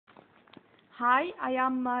Hi, I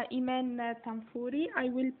am Imen Tanfouria. I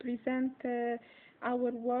will present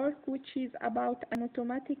our work, which is about an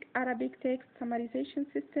automatic Arabic text summarization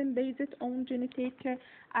system based on genetic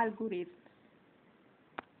algorithms.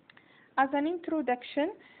 As an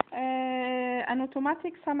introduction, an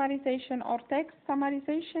automatic summarization or text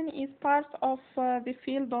summarization is part of the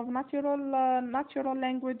field of natural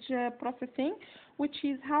language processing, which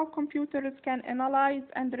is how computers can analyze,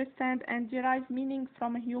 understand, and derive meaning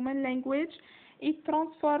from a human language. It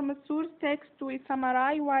transforms source text to a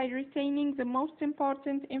summary while retaining the most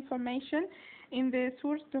important information in the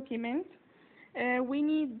source document. We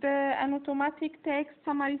need an automatic text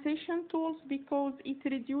summarization tools because it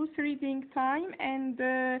reduces reading time and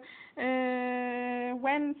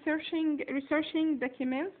when researching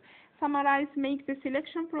documents, summarize makes the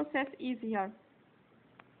selection process easier.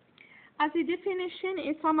 As a definition,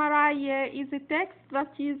 a summary is a text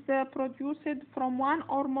that is produced from one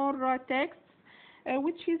or more texts,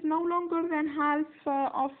 which is no longer than half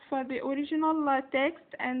of the original text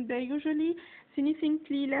and usually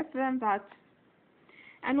significantly less than that.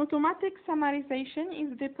 An automatic summarization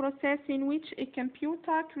is the process in which a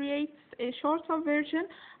computer creates a shorter version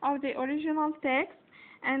of the original text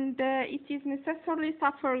and it is necessarily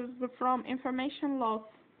suffers from information loss.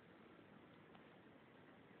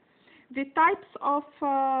 The types of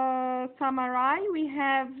summary, we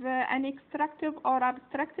have an extractive or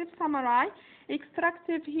abstractive summary.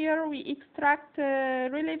 Extractive, here we extract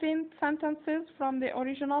relevant sentences from the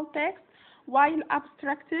original text, while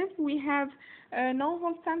abstractive, we have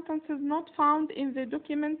novel sentences not found in the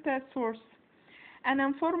document source. An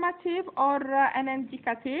informative or an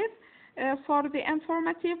indicative. For the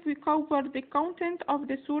informative, we cover the content of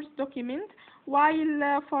the source document,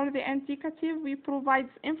 while for the indicative, we provide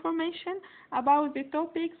information about the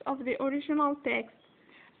topics of the original text.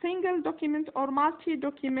 Single document or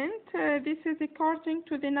multi-document, this is according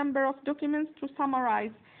to the number of documents to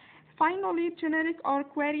summarize. Finally, generic or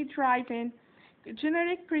query-driven.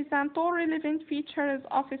 Generic present all relevant features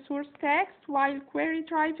of a source text, while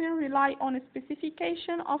query-driven rely on a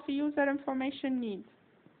specification of user information needs.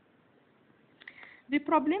 The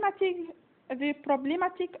problematic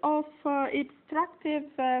of extractive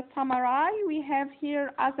summary, we have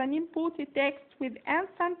here as an input a text with n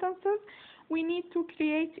sentences. We need to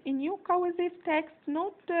create a new cohesive text,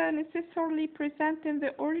 not necessarily present in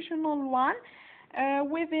the original one,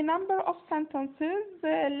 with a number of sentences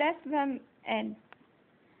less than n.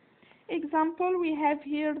 Example, we have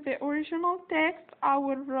here the original text.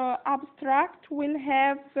 Our abstract will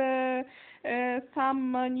have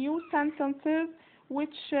some new sentences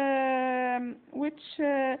which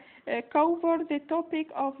cover the topic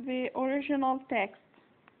of the original text.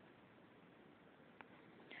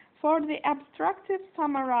 For the abstractive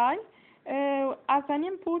summary, as an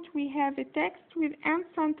input we have a text with n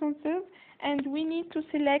sentences, and we need to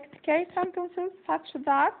select k sentences such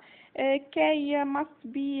that k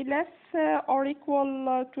must be less or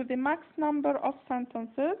equal to the max number of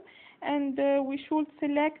sentences, and we should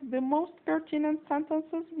select the most pertinent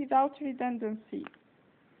sentences without redundancy.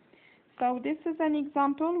 So this is an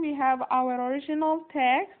example. We have our original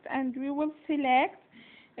text and we will select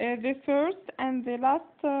the first and the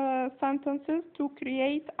last sentences to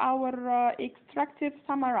create our extractive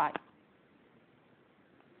summary.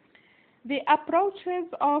 The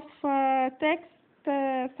approaches of text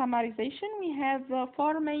summarization, we have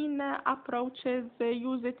four main approaches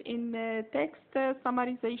used in text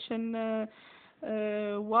summarization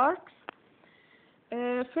works.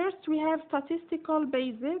 First, we have statistical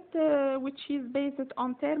based, which is based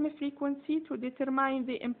on term frequency to determine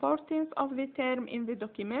the importance of the term in the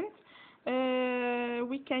document.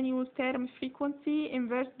 We can use term frequency,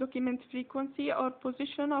 inverse document frequency, or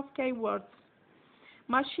position of keywords.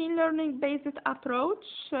 Machine learning based approach,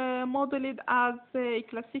 modeled as a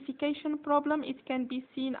classification problem, it can be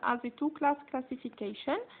seen as a two-class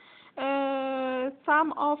classification.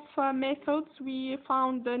 Some of methods we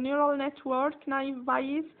found the neural network, naive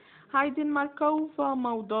Bayes, hidden Markov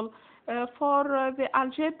model. For the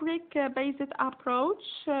algebraic based approach,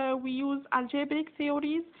 we use algebraic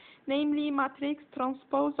theories, namely matrix,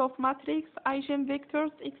 transpose of matrix,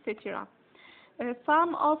 eigenvectors, etc.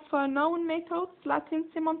 Some of known methods,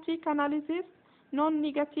 latent semantic analysis,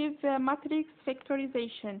 non-negative matrix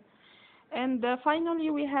factorization. And finally,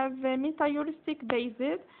 we have meta-heuristic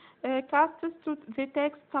based, casts to the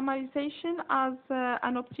text summarization as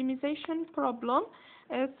an optimization problem.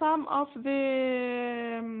 Some of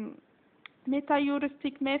the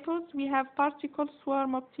meta-heuristic methods, we have particle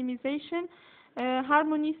swarm optimization,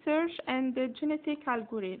 harmony search, and genetic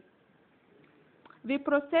algorithm. The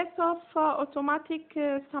process of automatic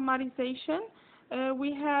summarization.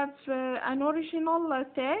 We have an original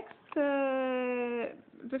text.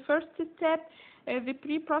 The first step, the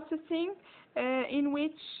pre-processing, in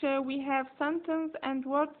which we have sentence and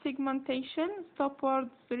word segmentation, stop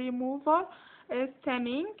words removal,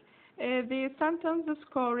 stemming. The sentence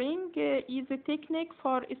scoring is a technique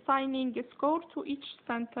for assigning a score to each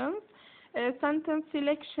sentence. Sentence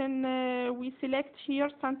selection, we select here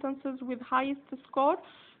sentences with highest score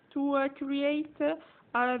to create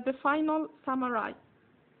the final summary.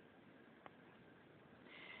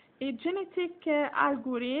 A genetic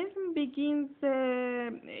algorithm begins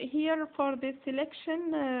here. For the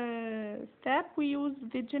selection step, we use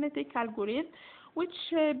the genetic algorithm,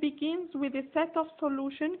 which begins with a set of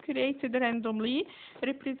solutions created randomly,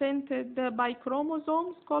 represented by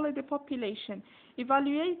chromosomes called the population.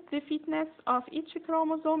 Evaluate the fitness of each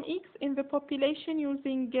chromosome X in the population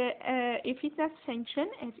using a fitness function,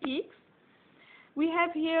 Fx. We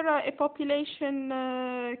have here a population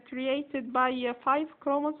created by 5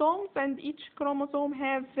 chromosomes, and each chromosome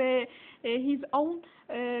has his own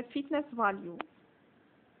fitness value.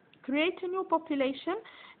 Create a new population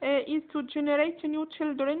is to generate new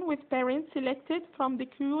children with parents selected from the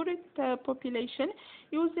current population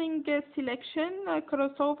using selection,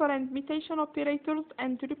 crossover, and mutation operators,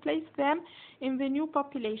 and replace them in the new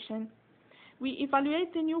population. We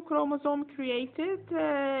evaluate the new chromosome created.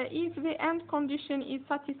 If the end condition is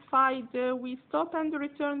satisfied, we stop and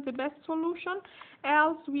return the best solution,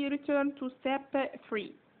 else we return to step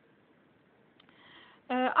 3.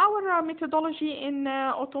 Our methodology in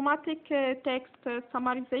automatic text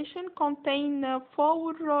summarization contain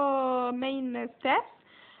 4 main steps.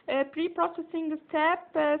 Pre-processing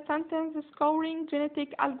step, sentence scoring,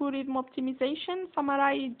 genetic algorithm optimization,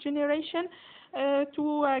 summary generation, to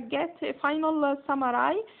get a final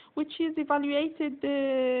summary, which is evaluated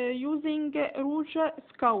using Rouge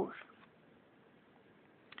score.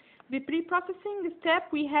 The pre-processing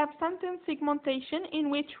step, we have sentence segmentation, in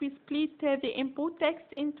which we split the input text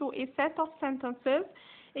into a set of sentences.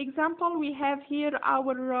 Example, we have here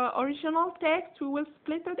our original text. We will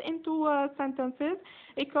split it into sentences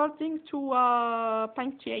according to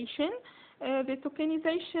punctuation. The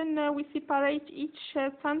tokenization, we separate each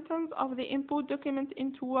sentence of the input document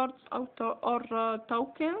into words or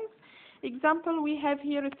tokens. Example, we have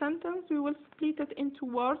here a sentence. We will split it into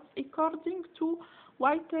words according to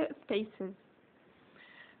white spaces.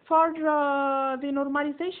 For the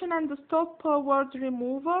normalization and the stop word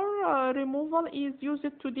removal, removal is used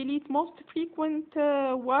to delete most frequent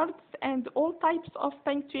words and all types of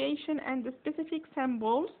punctuation and specific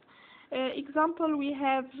symbols. Example, we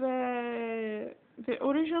have the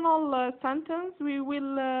original sentence. We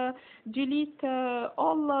will delete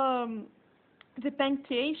all the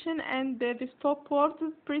punctuation and the stop words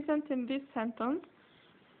present in this sentence.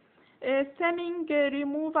 Stemming,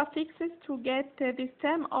 remove affixes to get the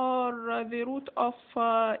stem or the root of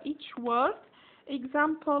each word.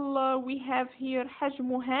 Example, we have here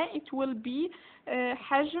حجمها. It will be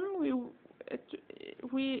حجم.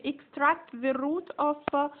 We extract the root of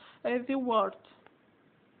the word.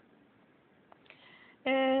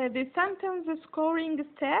 The sentence scoring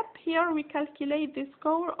step. Here we calculate the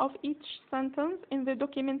score of each sentence in the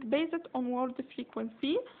document based on word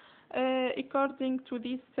frequency, according to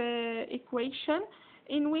this equation,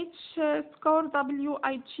 in which score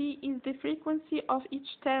WIG is the frequency of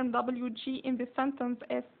each term WG in the sentence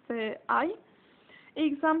SI.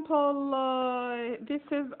 Example, this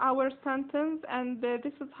is our sentence, and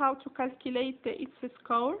this is how to calculate its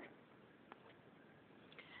score.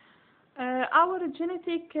 Our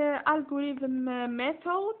genetic algorithm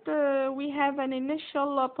method, we have an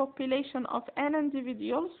initial population of n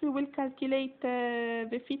individuals. We will calculate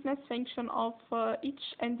the fitness function of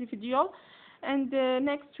each individual, and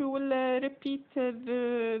next we will repeat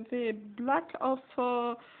the block of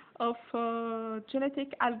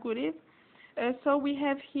genetic algorithm. So we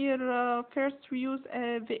have here first we use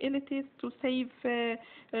the ellipsis to save the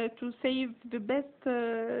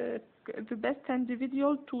best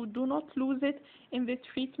individual, to do not lose it in the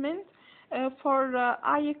treatment. For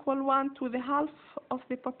I equal 1 to the half of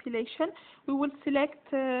the population, we will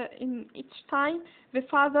select in each time the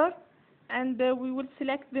father, and we will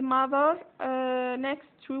select the mother.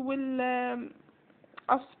 Next we will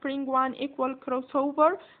offspring 1 equal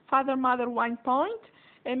crossover, father mother 1 point.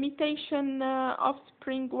 Mutation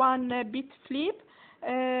offspring 1 bit flip,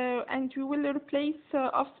 and we will replace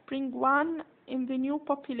offspring 1 in the new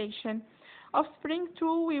population. Offspring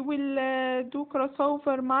 2, we will do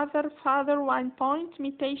crossover mother father 1 point,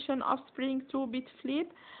 mutation offspring 2 bit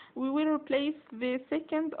flip, we will replace the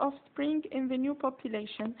second offspring in the new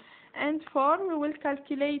population. And 4, we will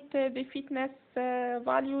calculate the fitness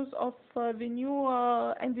values of the new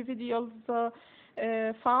individuals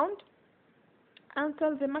found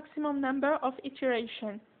until the maximum number of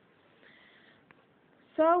iteration.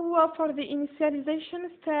 So for the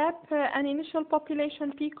initialization step, an initial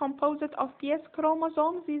population P composed of PS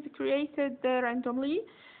chromosomes is created randomly.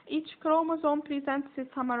 Each chromosome presents a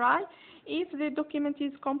summary. If the document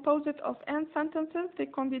is composed of n sentences, the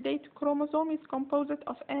candidate chromosome is composed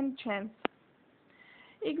of n genes.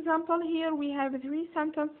 Example, here we have 3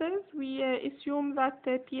 sentences. We assume that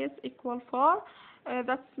PS equal 4.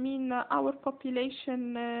 That means our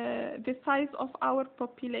population, the size of our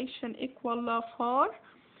population equal 4.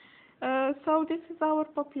 So this is our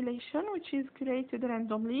population, which is created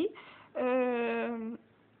randomly,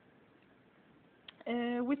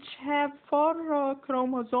 which have 4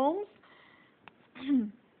 chromosomes.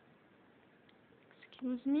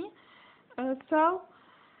 Excuse me.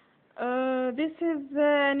 This is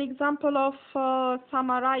an example of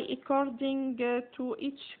summary according to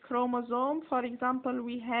each chromosome. For example,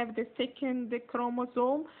 we have the second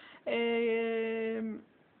chromosome. The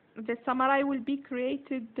summary will be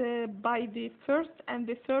created by the first and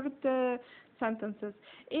the third sentences.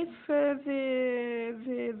 If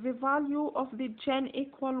the value of the gene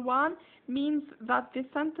equal 1, means that the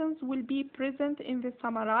sentence will be present in the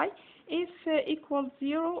summary. If equals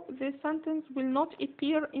 0, the sentence will not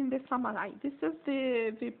appear in the summary. This is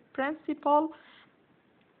the principle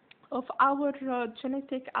of our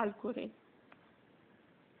genetic algorithm.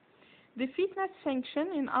 The fitness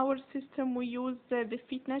function in our system, we use the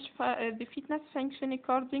fitness function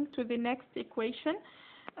according to the next equation.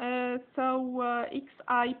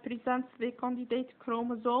 Xi presents the candidate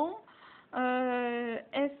chromosome.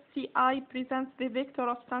 Sci presents the vector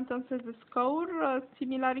of sentences score.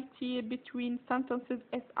 Similarity between sentences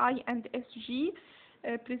Si and Sg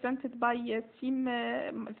presented by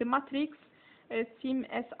the matrix Sim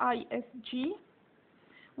Si Sg.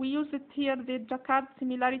 We use it here, the Jacquard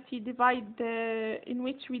similarity divide, in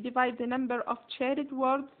which we divide the number of shared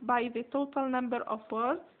words by the total number of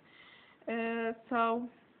words.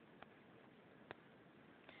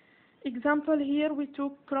 Example, here we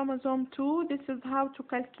took chromosome 2. This is how to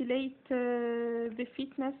calculate the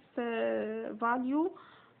fitness value,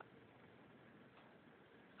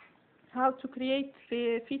 how to create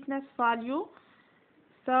the fitness value.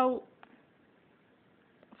 So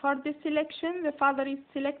for the selection, the father is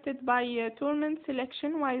selected by tournament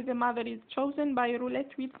selection, while the mother is chosen by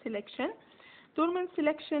roulette wheel selection. Tournament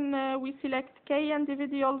selection, we select K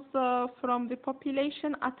individuals from the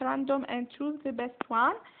population at random and choose the best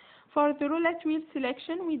one. For the roulette wheel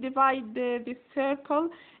selection, we divide the circle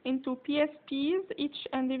into PSPs. Each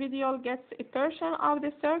individual gets a portion of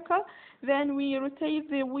the circle. Then we rotate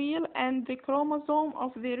the wheel, and the chromosome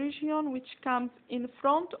of the region which comes in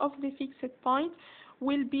front of the fixed point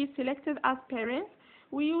will be selected as parent.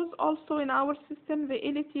 We use also in our system the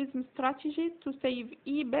elitism strategy to save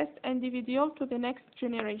E best individual to the next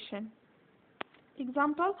generation.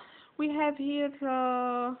 Example, we have here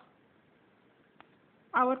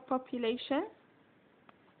our population.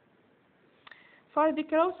 For the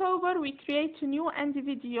crossover, we create new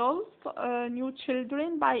individuals, new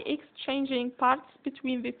children, by exchanging parts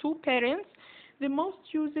between the 2 parents. The most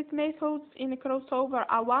used methods in crossover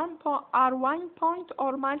are one point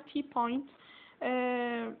or multi-point.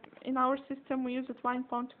 In our system, we use it 1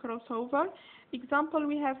 point crossover. Example,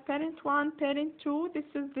 we have parent 1, parent 2. This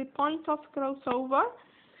is the point of crossover.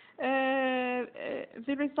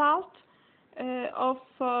 The result of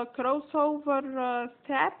crossover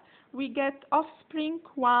step, we get offspring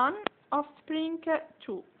 1, offspring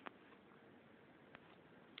 2.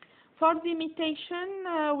 For the mutation,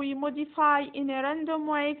 we modify in a random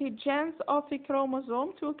way the genes of a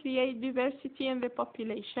chromosome to create diversity in the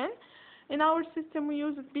population. In our system, we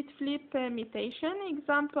use bit flip mutation.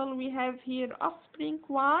 Example, we have here offspring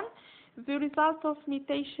 1. The result of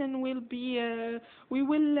mutation will be, we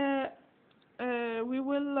will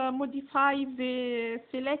modify the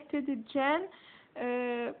selected gene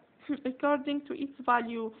according to its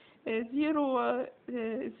value. 0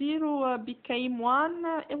 became 1,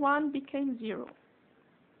 1 became 0.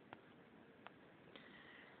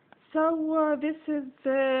 So this is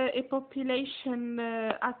a population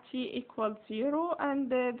at t equals 0, and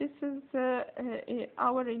this is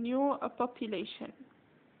our new population.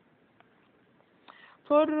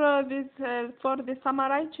 For the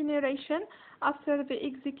summary generation, after the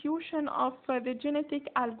execution of the genetic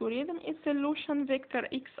algorithm, a solution vector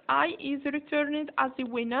xi is returned as a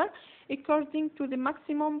winner according to the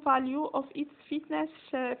maximum value of its fitness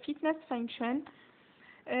function.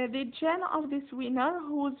 The gen of this winner,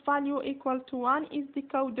 whose value equal to 1, is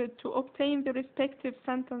decoded to obtain the respective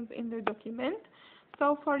sentence in the document.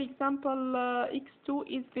 So, for example, x2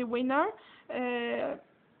 is the winner.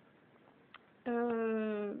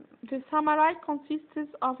 The summary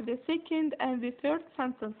consists of the second and the third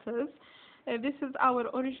sentences. This is our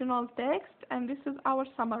original text, and this is our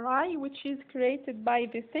summary, which is created by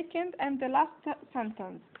the second and the last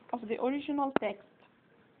sentence of the original text.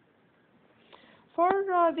 For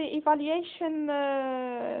the evaluation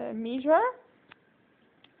measure,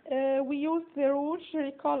 we use the Rouge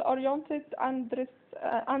recall-oriented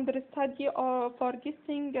understudy for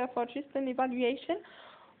Ghassen evaluation,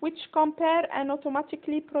 which compare an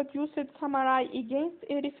automatically produced summary against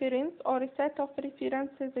a reference or a set of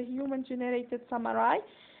references, a human-generated summary.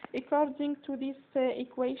 According to this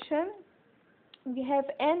equation, we have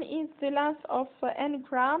n is the length of n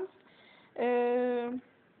grams.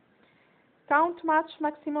 Count match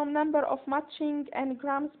maximum number of matching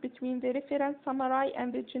n-grams between the reference summary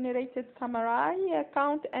and the generated summary.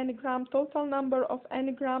 Count n-gram total number of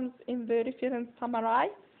n-grams in the reference summary.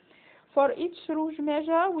 For each Rouge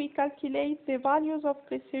measure, we calculate the values of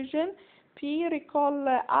precision, P, recall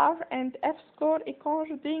R, and F score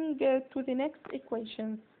according to the next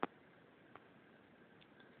equations.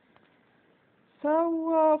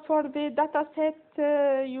 So for the dataset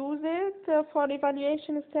used, for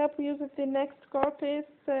evaluation step, we use the next corpus,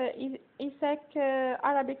 ISEC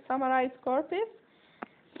Arabic Summarized Corpus,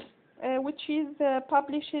 which is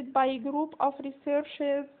published by a group of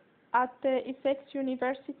researchers at Essex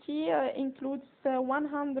University, includes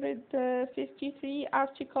 153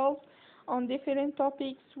 articles on different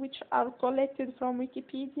topics which are collected from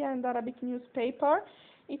Wikipedia and Arabic newspaper.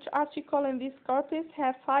 Each article in this corpus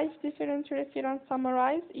have 5 different reference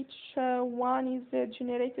summaries. Each one is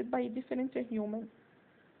generated by a different human.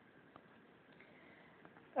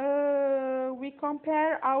 We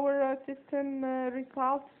compare our system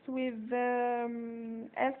results with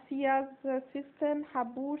LCA's system,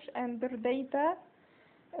 Haboush, and their data.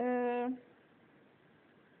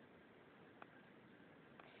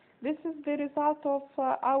 This is the result of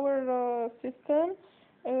our system.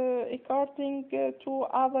 According to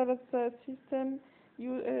other system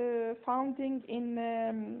founding in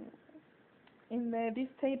this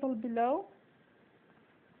table below.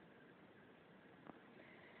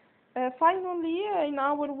 Finally, in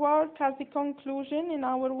our work, as a conclusion, in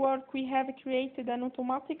our work we have created an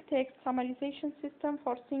automatic text summarization system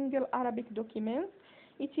for single Arabic documents.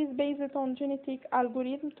 It is based on genetic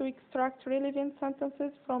algorithm to extract relevant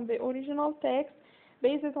sentences from the original text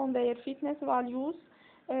based on their fitness values.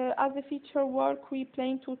 As a feature work, we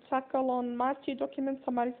plan to tackle on multi-document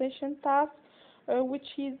summarization task,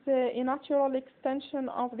 which is a natural extension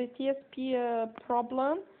of the TSP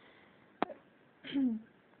problem.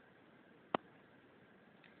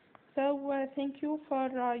 So thank you for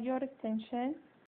your attention.